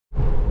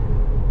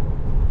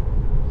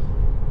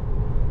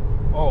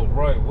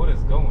Alright, what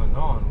is going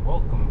on?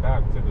 Welcome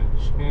back to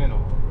the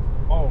channel.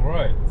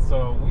 Alright,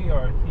 so we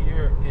are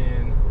here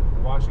in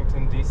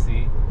Washington,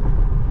 D.C.,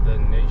 the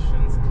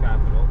nation's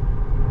capital,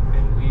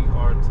 and we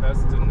are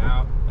testing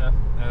out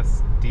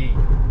FSD.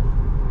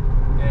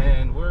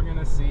 And we're going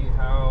to see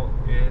how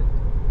it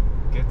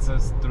gets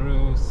us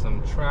through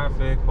some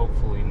traffic,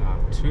 hopefully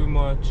not too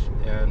much.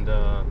 And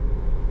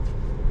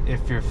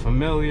if you're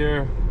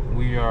familiar,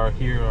 we are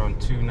here on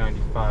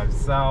 295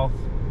 South,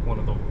 one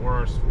of the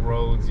worst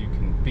roads you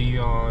can be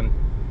on.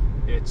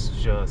 It's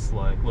just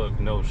like, look,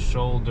 no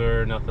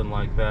shoulder, nothing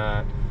like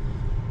that.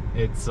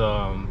 It's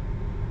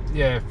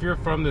yeah, if you're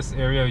from this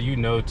area, you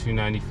know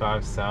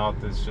 295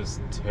 South is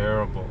just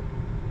terrible.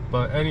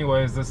 But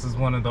anyways, this is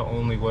one of the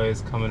only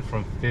ways coming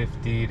from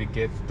 50 to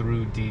get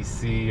through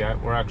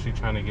DC. We're actually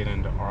trying to get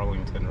into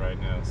Arlington right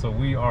now, so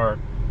we are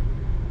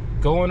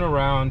going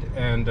around,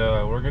 and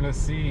we're gonna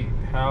see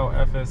how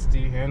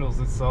FSD handles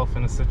itself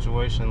in a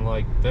situation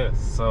like this.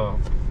 So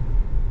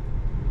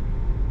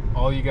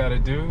all you gotta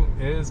do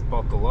is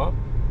buckle up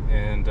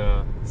and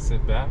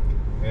sit back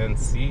and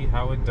see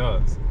how it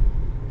does.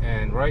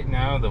 And right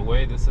now, the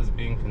way this is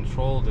being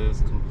controlled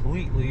is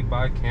completely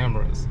by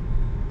cameras.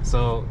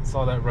 So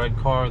saw that red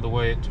car, the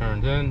way it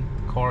turned in,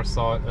 the car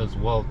saw it as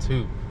well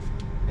too.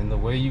 And the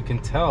way you can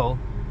tell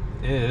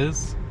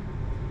is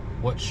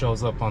what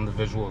shows up on the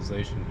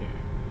visualization here.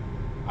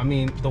 I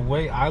mean, the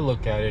way I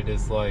look at it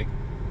is like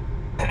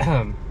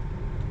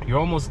you're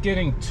almost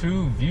getting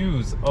two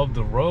views of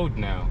the road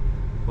now.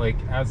 Like,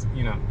 as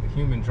you know,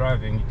 human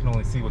driving, you can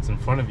only see what's in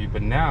front of you,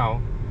 but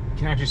now you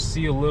can actually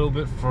see a little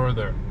bit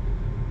further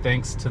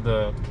thanks to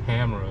the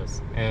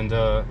cameras. And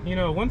you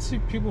know, once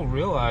people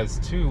realize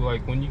too,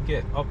 like when you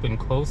get up and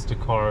close to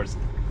cars,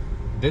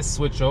 this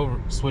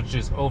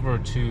switches over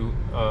to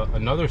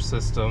another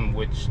system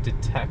which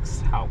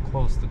detects how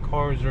close the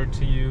cars are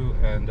to you.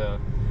 And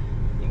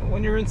you know,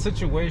 when you're in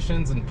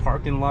situations in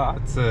parking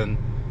lots and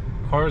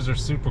cars are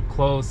super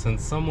close and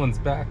someone's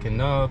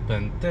backing up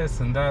and this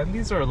and that, and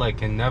these are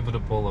like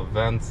inevitable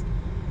events,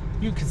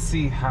 you can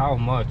see how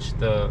much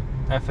the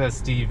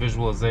FSD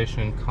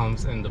visualization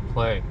comes into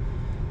play.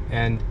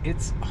 And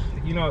it's,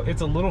 you know,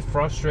 it's a little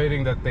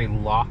frustrating that they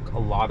lock a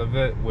lot of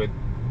it with,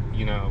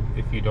 you know,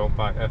 if you don't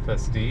buy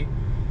FSD,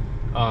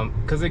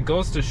 because it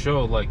goes to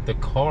show like the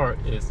car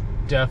is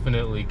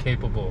definitely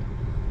capable,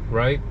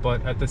 right?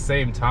 But at the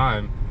same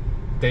time,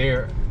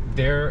 they're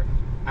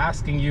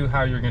asking you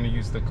how you're going to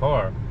use the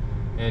car,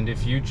 and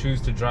if you choose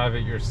to drive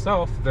it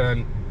yourself,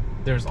 then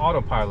there's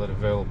Autopilot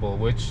available,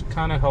 which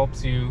kind of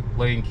helps you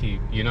lane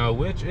keep, you know,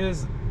 which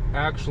is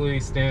actually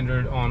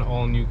standard on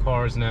all new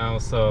cars now.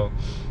 So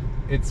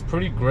it's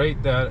pretty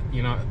great that,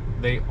 you know,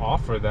 they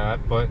offer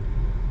that. But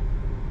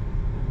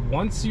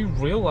once you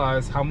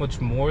realize how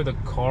much more the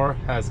car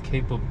has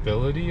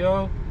capability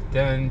of,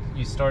 then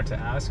you start to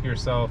ask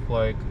yourself,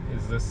 like,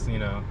 is this, you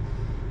know,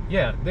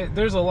 yeah,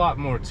 there's a lot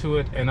more to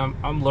it, and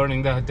I'm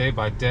learning that day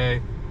by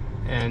day.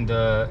 And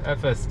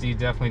FSD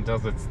definitely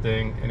does its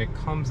thing, and it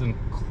comes in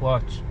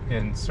clutch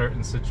in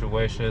certain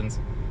situations.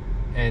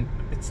 And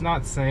it's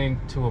not saying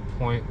to a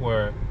point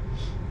where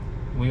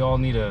we all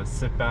need to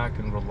sit back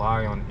and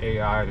rely on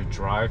AI to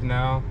drive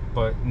now,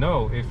 but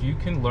no, if you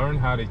can learn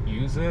how to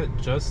use it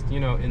just,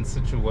 you know, in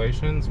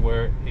situations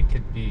where it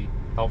could be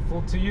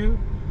helpful to you,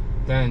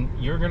 then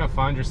you're gonna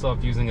find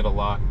yourself using it a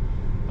lot.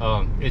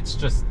 It's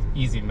just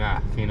easy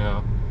math, you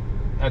know.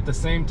 At the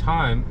same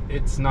time,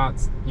 it's not,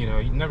 you know,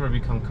 you never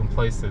become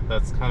complacent.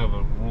 That's kind of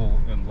a rule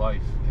in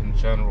life in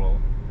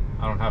general.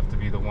 I don't have to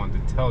be the one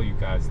to tell you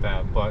guys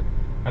that, but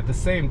at the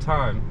same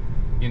time,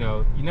 you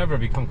know, you never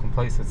become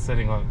complacent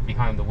sitting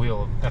behind the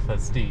wheel of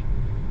FSD.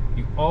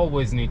 You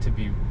always need to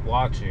be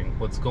watching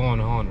what's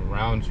going on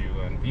around you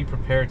and be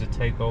prepared to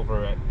take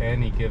over at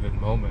any given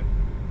moment.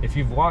 If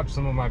you've watched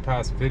some of my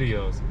past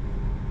videos,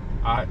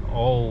 I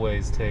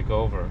always take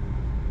over.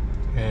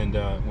 And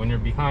when you're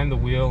behind the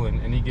wheel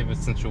in any given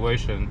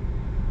situation,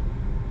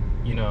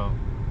 you know,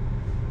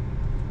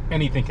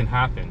 anything can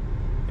happen.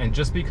 And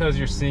just because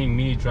you're seeing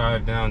me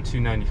drive down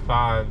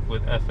 295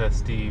 with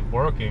FSD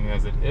working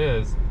as it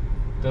is,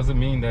 doesn't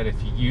mean that if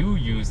you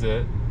use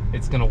it,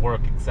 it's going to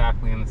work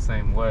exactly in the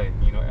same way.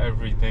 You know,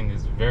 everything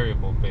is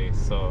variable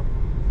based, so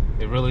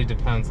it really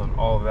depends on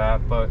all of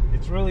that. But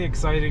it's really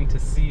exciting to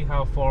see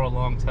how far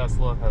along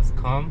Tesla has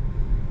come.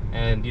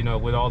 And, you know,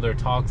 with all their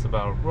talks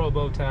about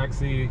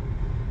robo-taxi,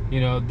 you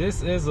know,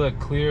 this is a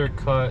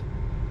clear-cut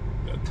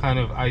kind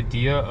of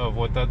idea of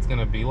what that's going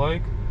to be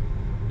like,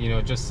 you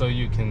know, just so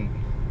you can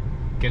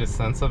get a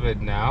sense of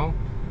it now.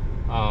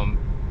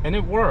 And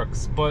it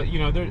works, but, you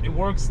know,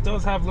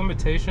 does have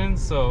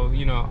limitations. So,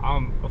 you know,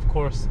 I'm, of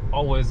course,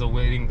 always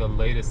awaiting the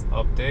latest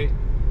update.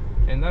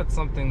 And that's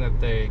something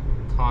that they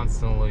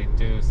constantly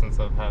do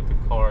since I've had the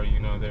car. You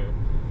know, they're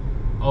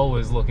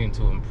always looking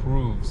to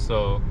improve.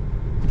 So,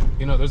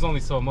 you know, there's only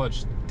so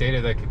much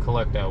data they could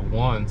collect at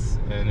once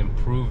and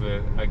improve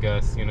it, I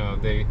guess. You know,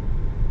 they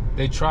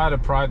try to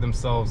pride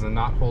themselves in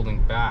not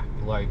holding back,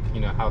 like,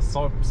 you know, how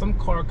some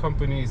car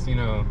companies, you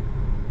know,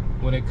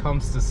 when it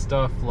comes to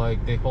stuff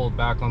like they hold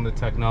back on the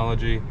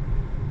technology,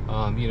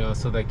 you know,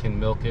 so they can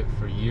milk it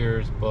for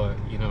years. But,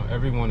 you know,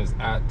 everyone is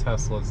at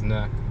Tesla's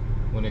neck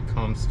when it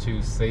comes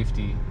to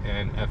safety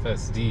and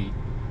FSD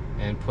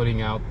and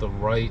putting out the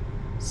right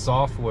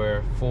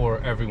software for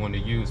everyone to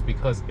use,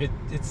 because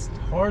it's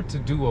hard to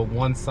do a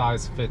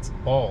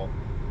one-size-fits-all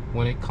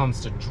when it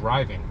comes to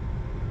driving.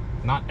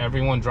 Not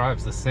everyone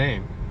drives the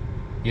same,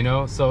 you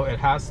know, so it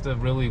has to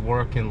really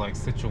work in like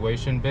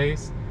situation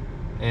based,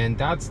 and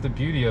that's the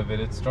beauty of it.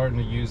 It's starting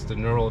to use the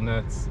neural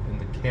nets in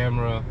the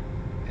camera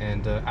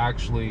and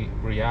actually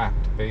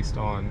react based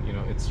on, you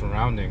know, its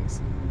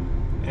surroundings.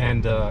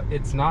 And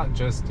it's not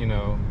just, you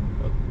know,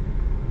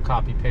 a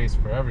copy paste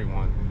for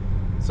everyone.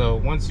 So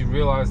once you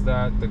realize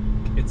that,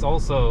 it's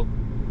also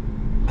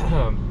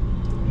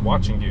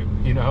watching you,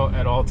 you know,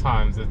 at all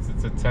times.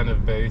 It's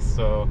attentive based.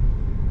 So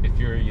if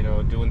you're, you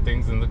know, doing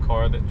things in the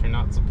car that you're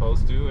not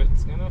supposed to,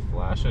 it's gonna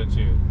flash at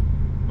you.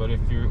 But if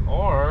you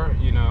are,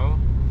 you know,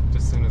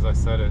 just as soon as I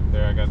said it,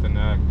 there I got the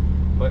nag.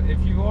 But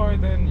if you are,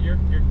 then you're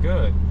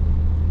good,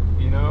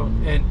 you know.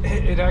 And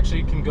it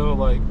actually can go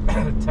like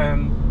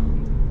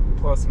 10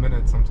 plus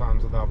minutes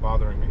sometimes without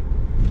bothering me.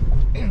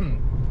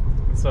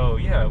 So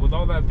yeah, with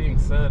all that being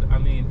said, I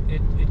mean,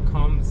 it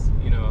comes,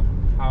 you know,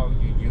 how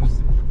you use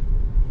it.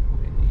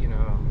 You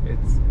know,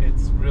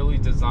 it's really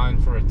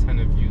designed for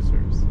attentive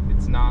users.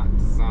 It's not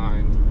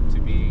designed to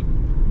be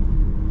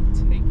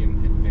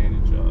taken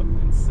advantage of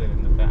and sit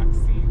in the back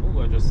seat.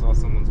 Oh, I just saw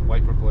someone's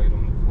wiper blade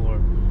on the floor.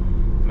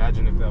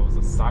 Imagine if that was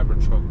a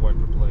Cybertruck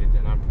wiper blade,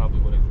 then I probably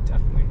would have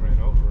definitely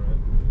ran over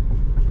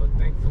it. But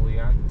thankfully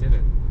I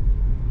didn't.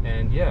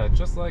 And yeah,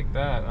 just like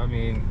that, I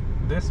mean,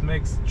 this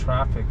makes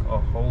traffic a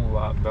whole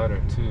lot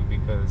better too,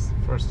 because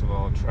first of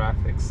all,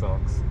 traffic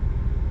sucks.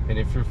 And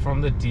if you're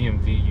from the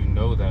DMV, you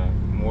know that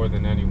more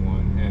than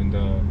anyone. And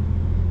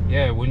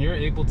yeah, when you're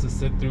able to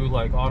sit through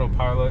like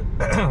Autopilot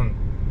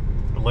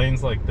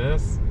lanes like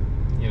this,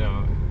 you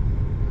know,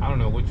 I don't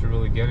know what you're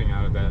really getting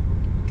out of that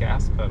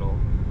gas pedal.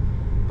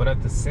 But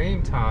at the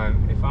same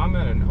time, if I'm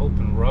at an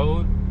open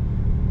road,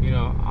 you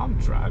know, I'm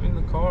driving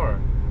the car.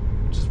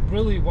 Which is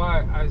really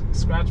why I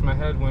scratch my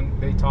head when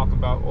they talk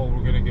about, oh,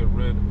 we're gonna get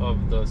rid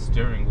of the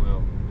steering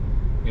wheel.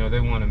 You know, they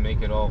want to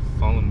make it all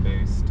phone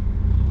based,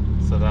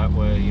 so that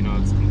way, you know,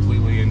 it's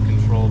completely in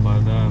control by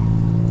them.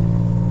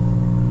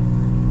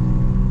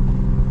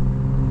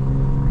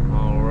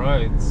 All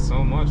right,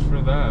 so much for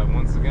that.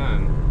 Once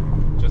again,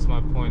 just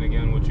my point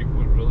again, what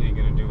really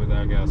gonna do with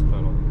that gas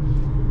pedal.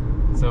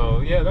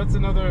 So yeah, that's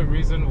another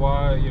reason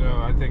why, you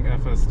know, I think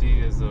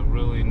FSD is a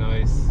really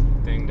nice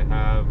thing to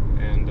have.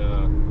 And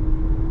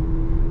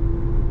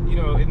you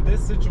know, in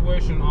this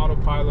situation,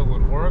 Autopilot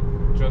would work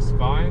just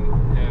fine.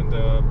 And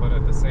but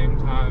at the same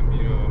time,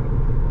 you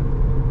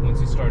know,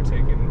 once you start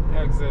taking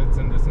exits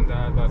and this and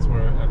that, that's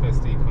where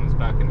FSD comes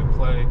back into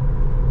play.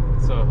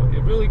 So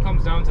it really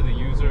comes down to the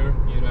user.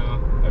 You know,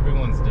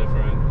 everyone's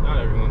different. Not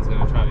everyone's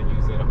gonna try to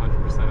use it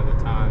 100% of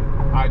the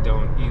time. I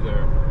don't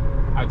either.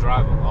 I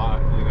drive a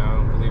lot, you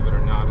know, believe it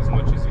or not. As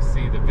much as you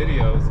see the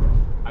videos,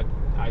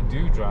 I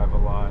do drive a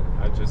lot.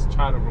 I just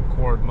try to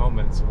record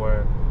moments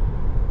where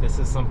this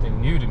is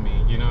something new to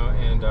me, you know,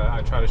 and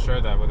I try to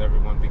share that with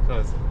everyone,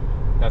 because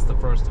that's the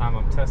first time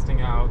I'm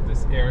testing out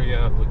this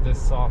area with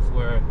this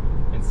software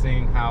and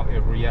seeing how it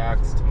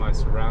reacts to my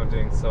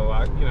surroundings. So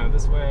you know,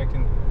 this way I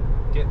can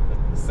get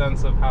a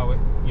sense of how it,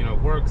 you know,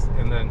 works,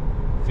 and then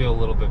feel a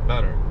little bit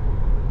better.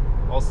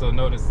 Also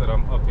notice that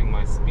I'm upping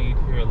my speed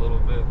here a little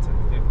bit to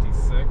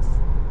 56,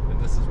 and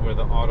this is where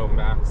the Auto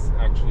Max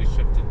actually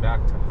shifted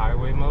back to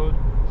highway mode,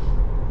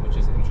 which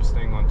is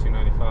interesting on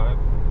 295.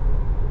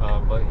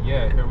 But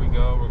yeah, here we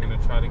go. We're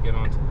gonna try to get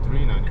onto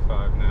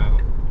 395 now,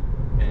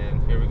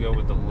 and here we go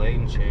with the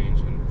lane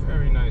change. And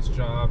very nice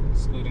job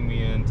scooting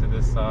me into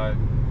this side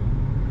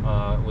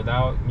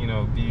without, you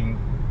know, being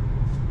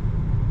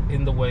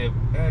in the way of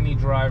any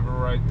driver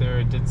right there.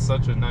 It did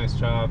such a nice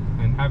job,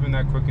 and having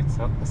that quick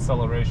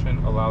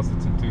acceleration allows it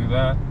to do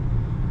that.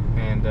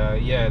 And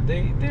yeah,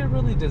 they're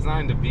really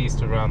designed a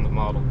beast around the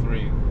Model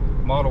 3.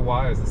 Model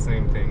Y is the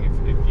same thing.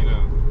 If you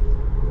know,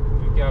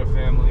 if you've got a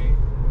family,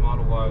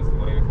 Model Y is the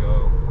way to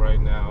go right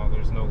now.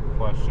 There's no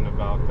question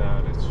about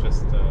that. It's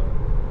just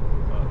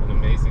an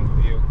amazing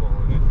vehicle,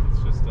 and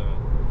it's just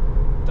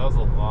does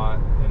a lot,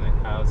 and it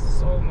has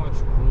so much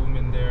room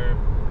in there.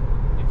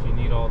 If you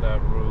need all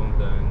that room,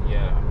 then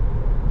yeah.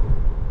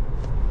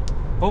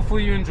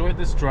 Hopefully you enjoyed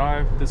this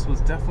drive. This was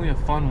definitely a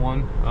fun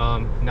one.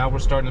 Now we're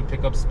starting to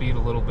pick up speed a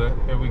little bit.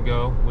 Here we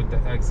go with the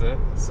exit.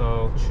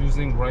 So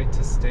choosing right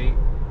to state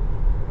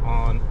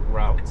on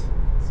route.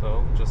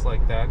 So just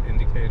like that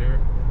indicator.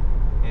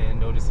 And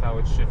notice how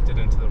it shifted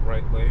into the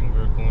right lane.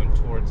 We're going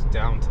towards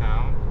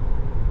downtown.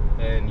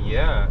 And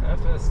yeah,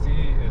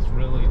 FSD is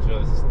really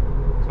just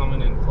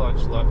coming in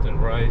clutch left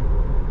and right.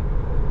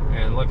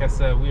 And like I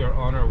said, we are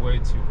on our way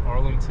to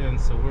Arlington,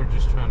 so we're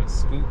just trying to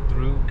scoot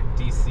through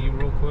DC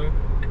real quick,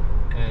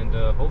 and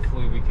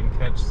hopefully we can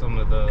catch some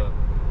of the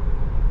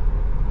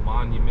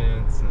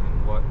monuments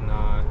and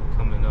whatnot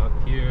coming up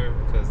here,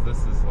 because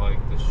this is like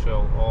the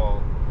show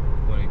all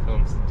when it comes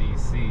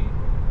AC.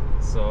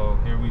 So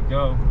here we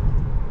go.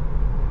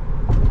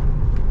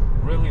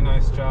 Really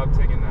nice job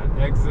taking that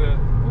exit.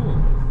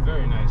 Ooh,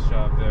 very nice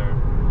job there.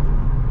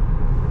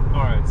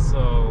 Alright,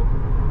 so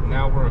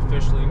now we're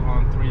officially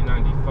on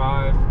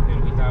 395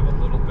 and we have a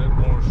little bit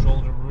more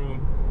shoulder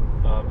room,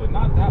 but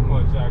not that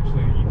much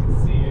actually. You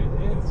can see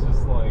it's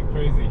just like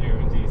crazy here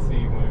in DC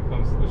when it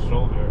comes to the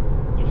shoulder.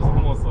 There's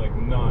almost like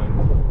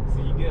none.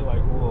 So you get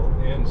like a little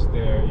inch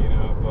there, you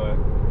know, but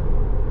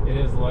it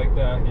is like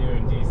that here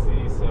in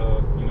DC.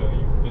 So, you know,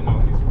 you've been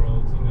on these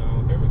roads, you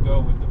know. Here we go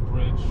with the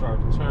bridge, sharp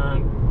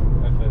turn,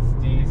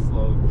 FSD,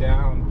 slowed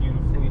down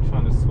beautifully,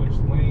 trying to switch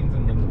lanes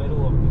in the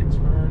middle of the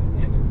turn,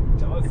 and it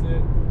does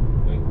it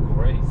with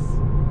grace.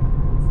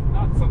 It's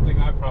not something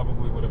I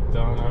probably would have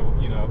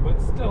done, you know,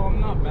 but still, I'm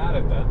not mad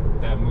at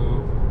that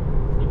move.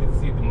 You can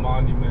see the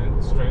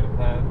monument straight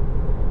ahead.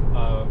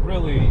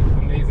 Really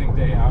amazing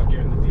day out here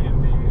in the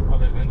DMV,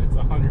 other than it's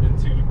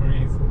 102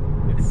 degrees.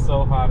 It's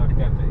so hot. I've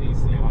got the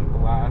AC on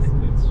blast.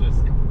 It's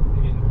just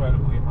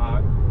incredibly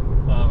hot.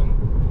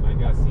 I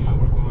guess, you know,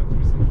 we're going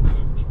through some kind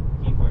of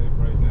heat wave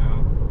right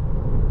now.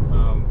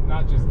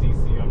 Not just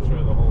DC, I'm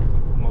sure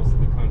most of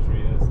the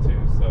country is too.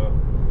 So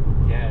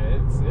yeah,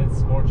 it's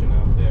scorching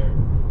out there.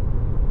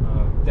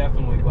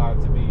 Definitely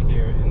glad to be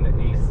here in the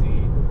AC.